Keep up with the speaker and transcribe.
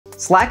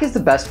Slack is the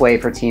best way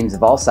for teams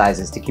of all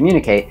sizes to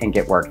communicate and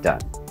get work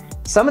done.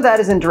 Some of that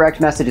is in direct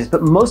messages,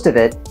 but most of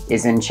it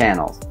is in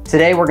channels.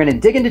 Today, we're going to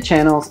dig into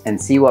channels and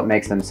see what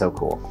makes them so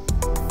cool.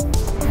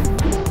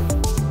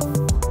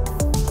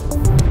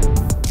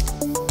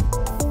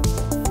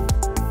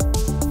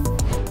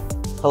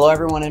 Hello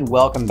everyone and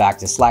welcome back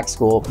to Slack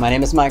School. My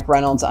name is Mike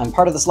Reynolds. I'm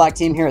part of the Slack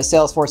team here at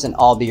Salesforce and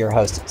I'll be your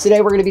host.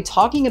 Today we're going to be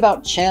talking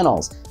about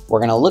channels. We're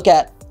going to look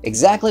at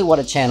exactly what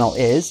a channel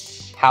is,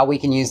 how we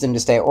can use them to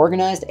stay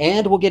organized,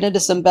 and we'll get into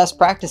some best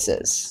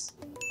practices.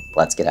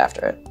 Let's get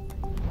after it.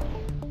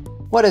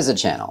 What is a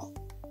channel?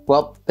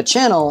 Well, a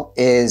channel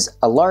is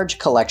a large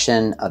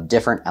collection of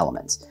different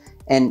elements.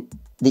 And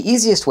the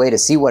easiest way to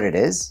see what it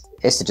is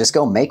to just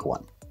go make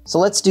one. So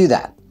let's do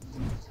that.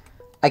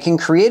 I can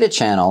create a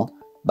channel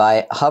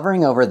by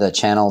hovering over the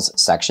channels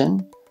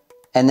section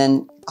and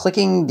then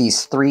clicking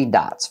these three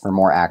dots for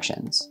more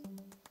actions.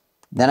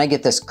 Then I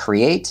get this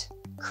create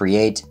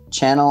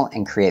channel,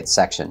 and create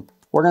section.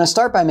 We're going to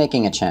start by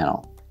making a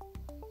channel.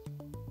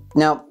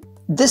 Now,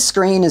 this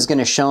screen is going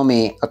to show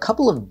me a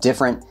couple of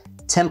different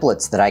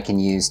templates that I can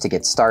use to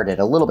get started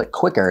a little bit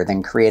quicker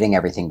than creating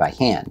everything by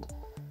hand.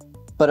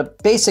 But a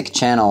basic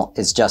channel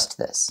is just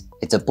this.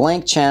 It's a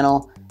blank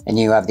channel and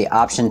you have the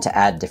option to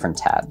add different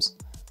tabs.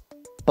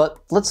 But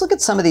let's look at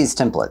some of these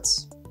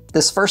templates.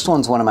 This first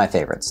one's one of my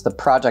favorites, the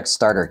Project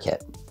Starter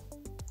Kit.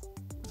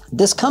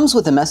 This comes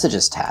with a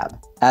Messages tab,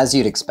 as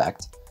you'd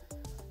expect,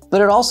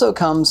 but it also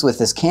comes with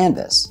this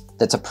canvas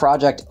that's a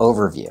project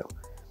overview.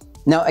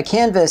 Now, a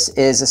canvas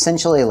is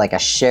essentially like a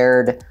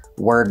shared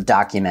Word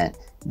document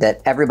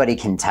that everybody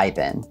can type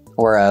in,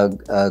 or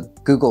a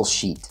Google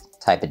Sheet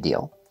type of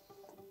deal.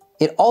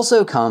 It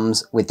also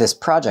comes with this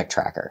project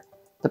tracker.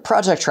 The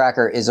project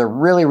tracker is a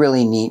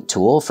really neat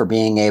tool for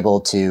being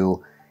able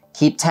to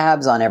keep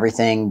tabs on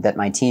everything that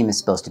my team is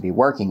supposed to be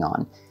working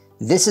on.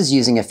 This is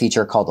using a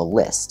feature called a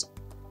list.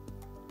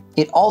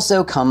 It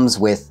also comes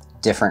with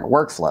different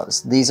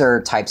workflows. These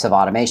are types of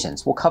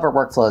automations. We'll cover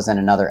workflows in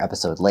another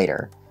episode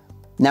later.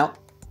 Now,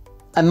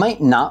 I might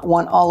not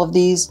want all of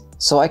these,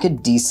 so I could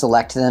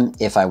deselect them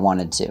if I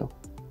wanted to.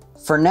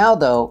 For now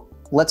though,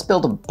 let's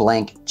build a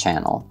blank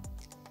channel.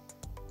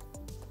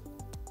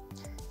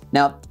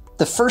 Now,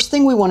 the first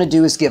thing we want to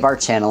do is give our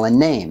channel a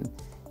name.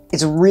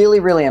 It's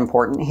really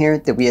important here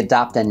that we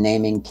adopt a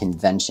naming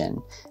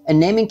convention. A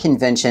naming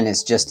convention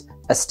is just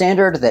a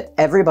standard that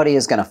everybody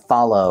is going to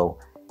follow.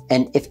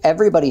 And if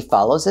everybody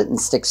follows it and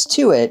sticks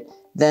to it,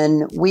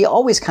 then we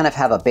always kind of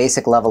have a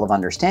basic level of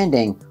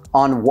understanding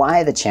on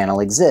why the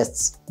channel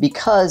exists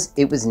because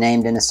it was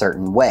named in a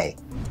certain way.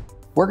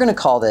 We're going to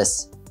call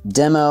this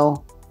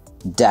demo-Slack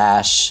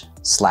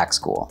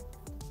School.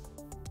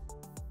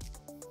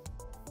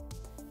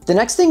 The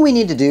next thing we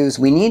need to do is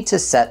we need to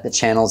set the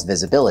channel's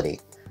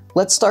visibility.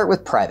 Let's start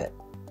with private.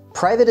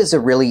 Private is a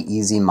really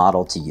easy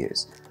model to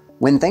use.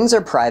 When things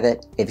are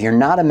private, if you're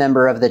not a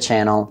member of the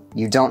channel,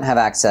 you don't have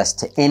access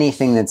to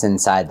anything that's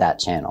inside that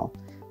channel.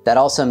 That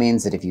also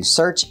means that if you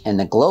search in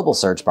the global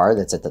search bar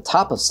that's at the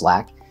top of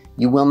Slack,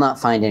 you will not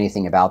find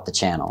anything about the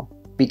channel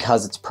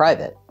because it's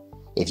private.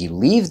 If you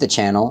leave the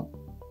channel,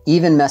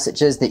 even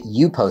messages that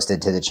you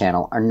posted to the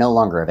channel are no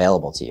longer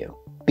available to you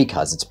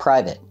because it's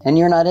private and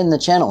you're not in the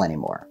channel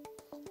anymore.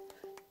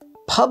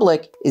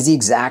 Public is the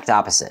exact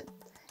opposite.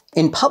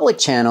 In public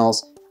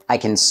channels, I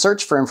can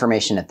search for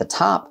information at the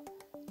top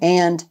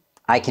and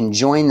I can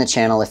join the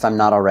channel if I'm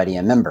not already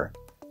a member.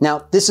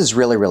 Now, this is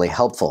really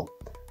helpful.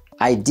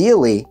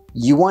 Ideally,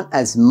 you want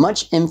as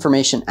much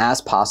information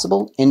as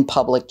possible in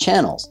public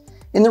channels.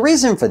 And the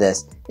reason for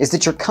this is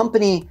that your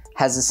company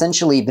has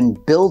essentially been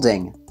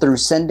building through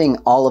sending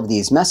all of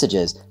these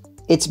messages.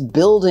 It's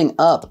building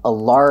up a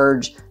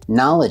large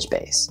knowledge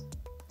base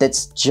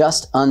that's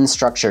just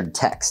unstructured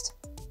text.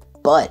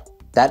 But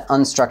that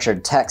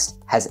unstructured text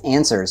has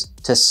answers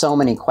to so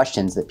many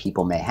questions that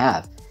people may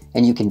have.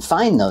 And you can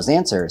find those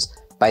answers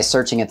by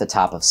searching at the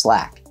top of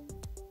Slack.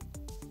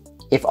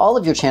 If all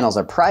of your channels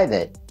are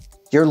private,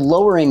 you're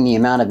lowering the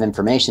amount of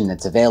information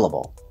that's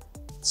available.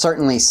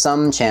 Certainly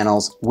some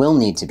channels will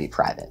need to be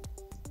private,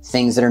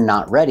 things that are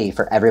not ready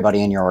for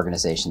everybody in your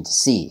organization to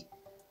see.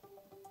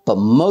 But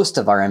most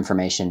of our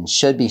information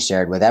should be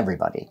shared with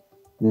everybody.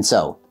 And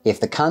so,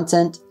 if the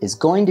content is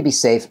going to be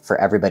safe for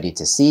everybody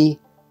to see,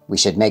 we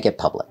should make it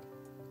public.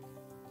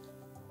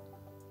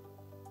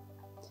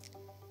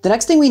 The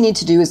next thing we need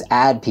to do is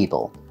add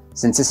people.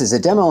 Since this is a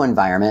demo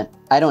environment,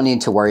 I don't need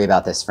to worry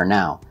about this for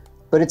now,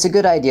 but it's a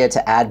good idea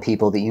to add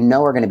people that you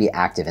know are going to be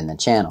active in the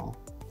channel.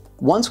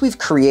 Once we've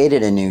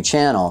created a new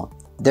channel,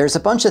 there's a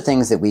bunch of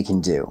things that we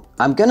can do.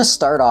 I'm going to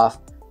start off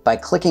by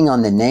clicking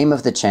on the name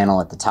of the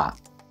channel at the top.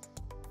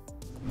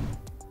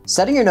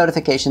 Setting your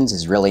notifications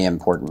is really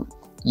important.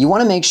 You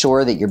want to make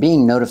sure that you're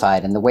being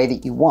notified in the way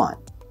that you want.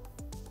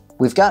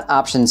 We've got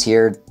options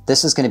here.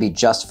 This is going to be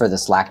just for the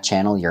Slack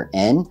channel you're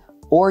in,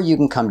 or you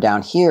can come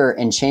down here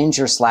and change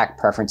your Slack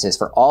preferences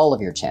for all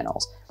of your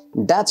channels.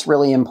 That's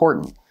really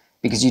important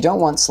because you don't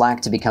want Slack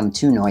to become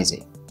too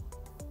noisy.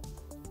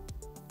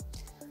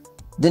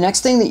 The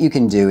next thing that you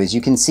can do is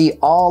you can see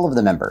all of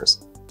the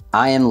members.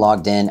 I am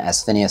logged in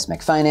as Phineas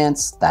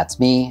McFinance. That's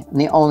me. I'm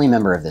the only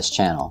member of this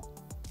channel.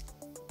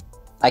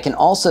 I can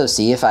also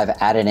see if I've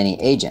added any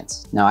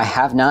agents. Now I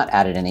have not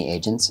added any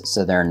agents,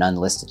 so there are none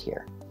listed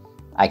here.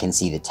 I can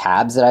see the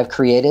tabs that I've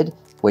created,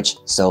 which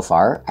so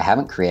far I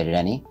haven't created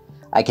any.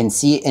 I can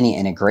see any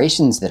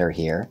integrations that are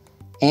here,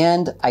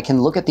 and I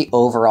can look at the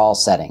overall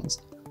settings.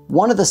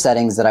 One of the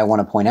settings that I want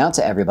to point out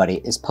to everybody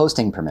is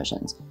posting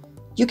permissions.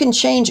 You can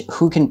change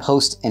who can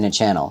post in a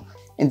channel,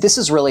 and this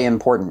is really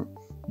important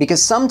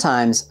because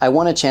sometimes I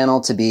want a channel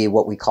to be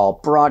what we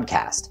call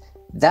broadcast.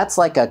 That's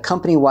like a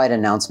company-wide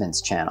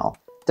announcements channel.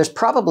 There's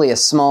probably a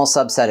small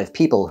subset of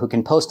people who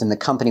can post in the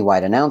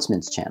company-wide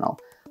announcements channel.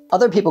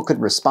 Other people could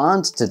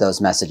respond to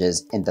those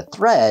messages in the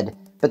thread,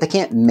 but they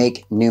can't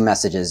make new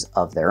messages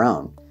of their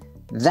own.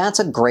 That's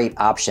a great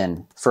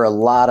option for a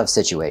lot of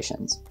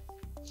situations.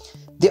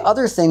 The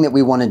other thing that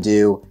we want to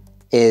do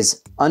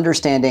is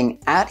understanding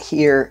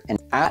 @here and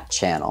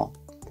 @channel.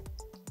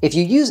 If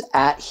you use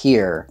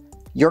 @here,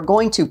 you're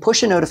going to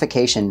push a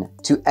notification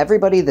to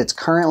everybody that's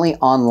currently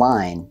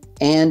online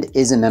and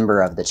is a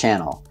member of the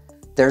channel.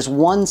 There's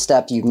one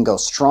step you can go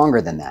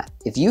stronger than that.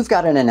 If you've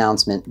got an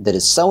announcement that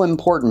is so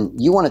important,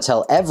 you want to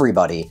tell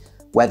everybody,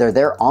 whether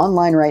they're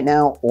online right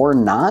now or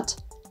not,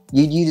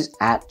 you'd use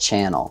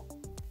 @channel.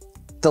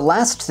 The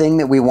last thing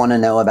that we want to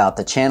know about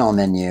the channel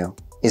menu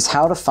is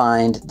how to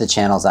find the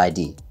channel's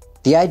ID.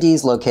 The ID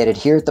is located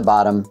here at the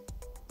bottom.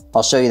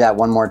 I'll show you that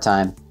one more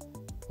time.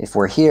 If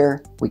we're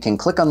here, we can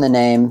click on the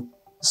name,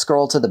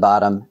 scroll to the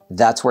bottom.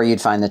 That's where you'd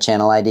find the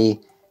channel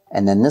ID.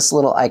 And then this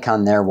little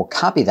icon there will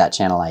copy that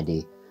channel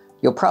ID.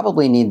 You'll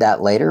probably need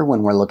that later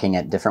when we're looking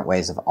at different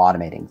ways of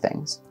automating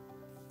things.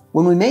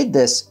 When we made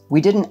this,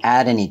 we didn't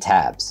add any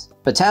tabs,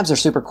 but tabs are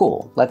super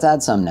cool. Let's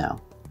add some now.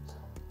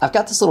 I've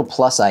got this little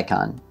plus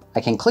icon.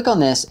 I can click on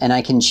this and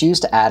I can choose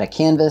to add a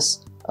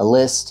canvas, a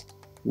list,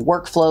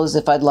 workflows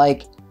if I'd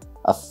like,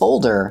 a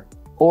folder,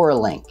 or a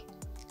link.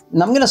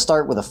 And I'm gonna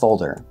start with a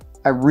folder.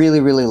 I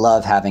really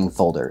love having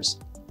folders.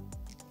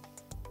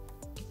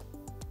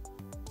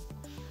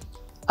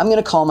 I'm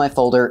gonna call my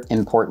folder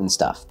important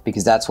stuff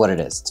because that's what it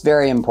is. It's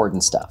very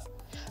important stuff.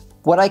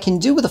 What I can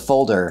do with a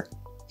folder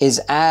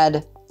is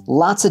add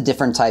lots of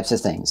different types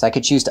of things. I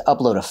could choose to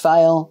upload a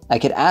file. I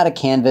could add a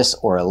canvas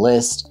or a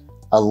list,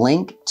 a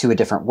link to a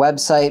different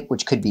website,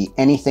 which could be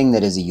anything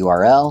that is a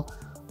URL,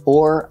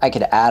 or I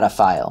could add a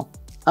file.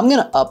 I'm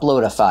gonna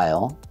upload a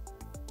file.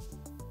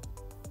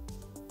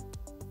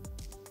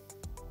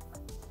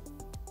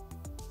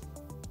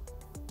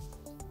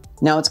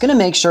 Now it's gonna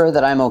make sure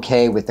that I'm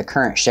okay with the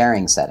current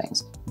sharing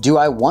settings. Do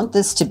I want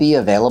this to be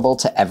available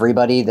to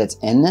everybody that's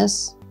in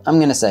this? I'm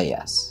gonna say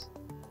yes.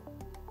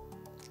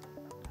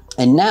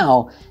 And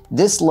now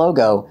this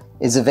logo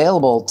is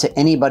available to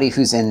anybody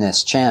who's in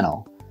this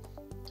channel,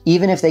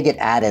 even if they get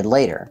added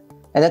later.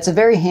 And that's a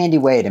very handy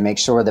way to make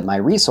sure that my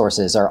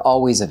resources are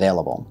always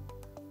available.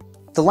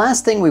 The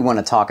last thing we want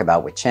to talk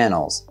about with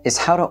channels is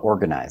how to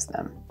organize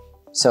them.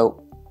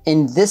 So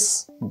in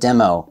this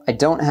demo, I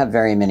don't have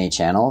very many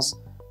channels,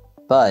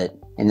 but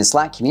in the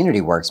Slack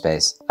community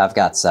workspace, I've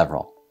got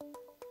several.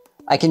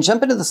 I can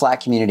jump into the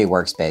Slack community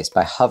workspace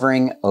by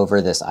hovering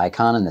over this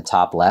icon in the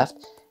top left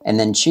and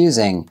then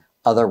choosing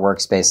other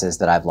workspaces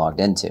that I've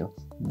logged into.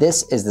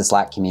 This is the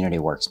Slack community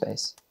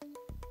workspace.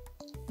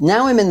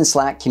 Now I'm in the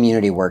Slack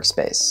community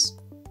workspace.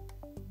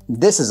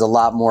 This is a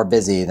lot more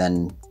busy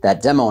than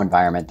that demo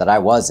environment that I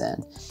was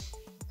in.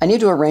 I need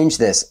to arrange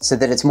this so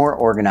that it's more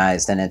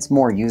organized and it's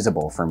more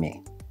usable for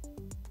me.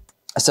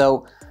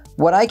 So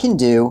what I can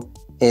do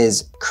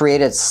is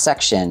create a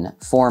section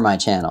for my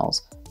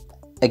channels.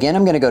 Again,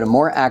 I'm gonna go to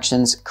More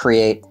Actions,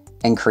 Create,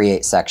 and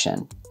Create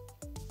Section.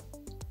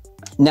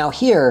 Now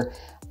here,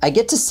 I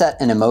get to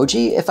set an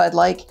emoji if I'd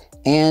like,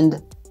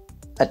 and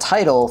a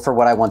title for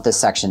what I want this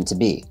section to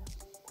be.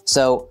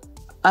 So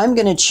I'm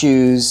gonna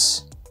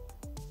choose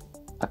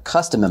a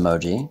custom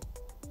emoji.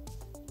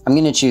 I'm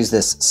gonna choose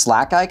this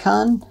Slack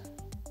icon,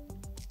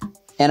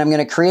 and I'm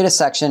gonna create a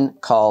section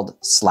called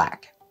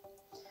Slack.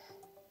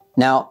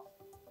 Now,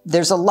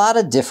 there's a lot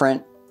of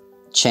different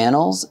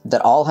channels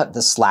that all have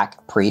the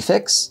Slack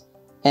prefix,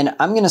 and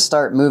I'm gonna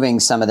start moving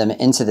some of them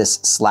into this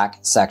Slack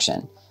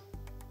section.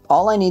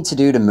 All I need to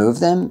do to move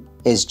them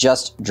is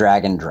just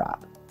drag and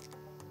drop.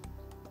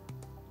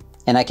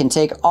 And I can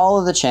take all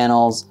of the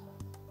channels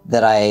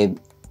that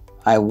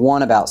I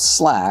want about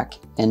Slack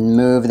and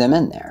move them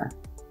in there.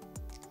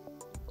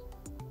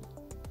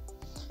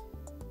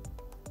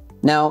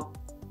 Now,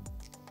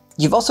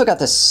 you've also got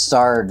the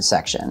starred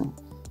section.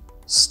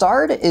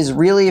 Starred is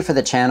really for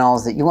the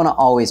channels that you want to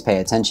always pay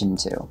attention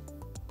to.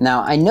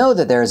 Now, I know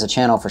that there is a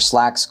channel for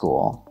Slack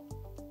School,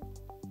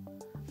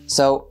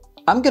 so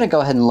I'm going to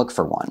go ahead and look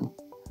for one.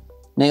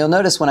 Now you'll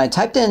notice when I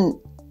typed in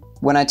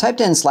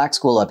Slack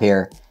School up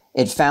here,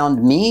 it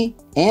found me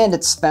and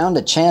it's found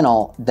a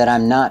channel that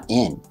I'm not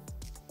in.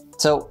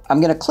 So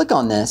I'm going to click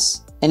on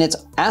this and it's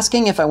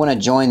asking if I want to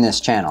join this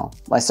channel.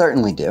 Well, I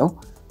certainly do.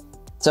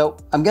 So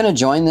I'm going to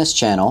join this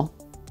channel.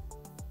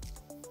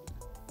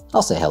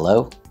 I'll say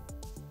hello.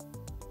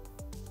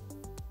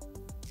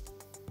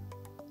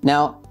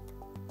 Now,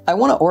 I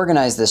want to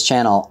organize this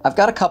channel. I've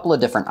got a couple of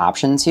different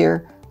options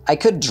here. I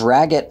could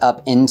drag it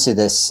up into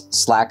this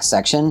Slack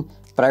section,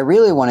 but I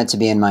really want it to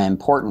be in my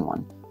important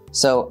one.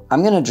 So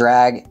I'm going to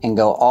drag and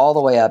go all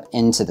the way up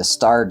into the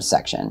starred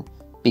section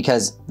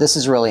because this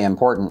is really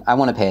important. I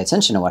want to pay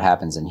attention to what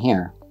happens in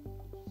here.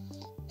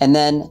 And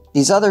then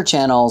these other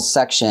channels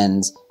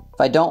sections,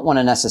 if I don't want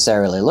to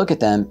necessarily look at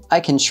them, I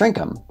can shrink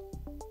them,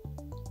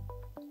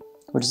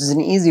 which is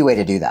an easy way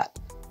to do that.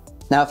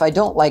 Now, if I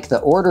don't like the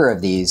order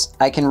of these,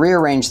 I can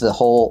rearrange the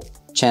whole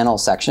channel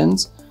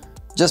sections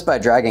just by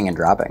dragging and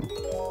dropping.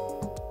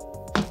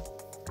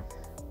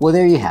 Well,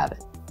 there you have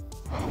it.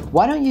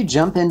 Why don't you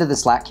jump into the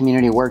Slack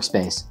community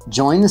workspace,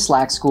 join the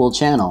Slack School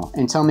channel,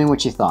 and tell me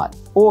what you thought,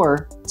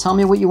 or tell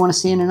me what you want to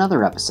see in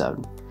another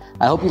episode.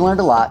 I hope you learned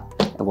a lot,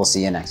 and we'll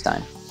see you next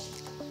time.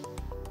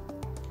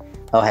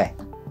 Oh, hey,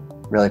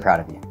 really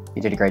proud of you.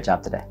 You did a great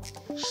job today.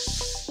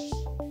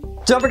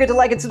 Don't forget to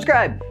like and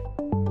subscribe.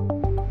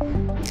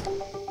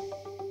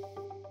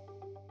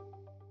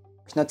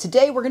 Now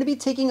today we're going to be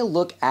taking a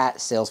look at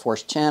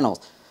Salesforce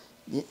channels.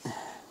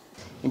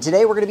 And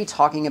today we're going to be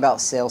talking about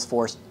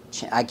Salesforce.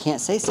 I can't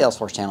say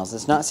Salesforce channels.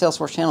 It's not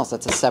Salesforce channels.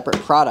 That's a separate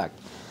product.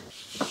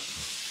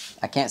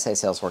 I can't say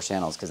Salesforce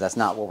channels because that's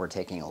not what we're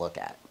taking a look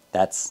at.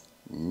 That's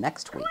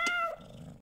next week.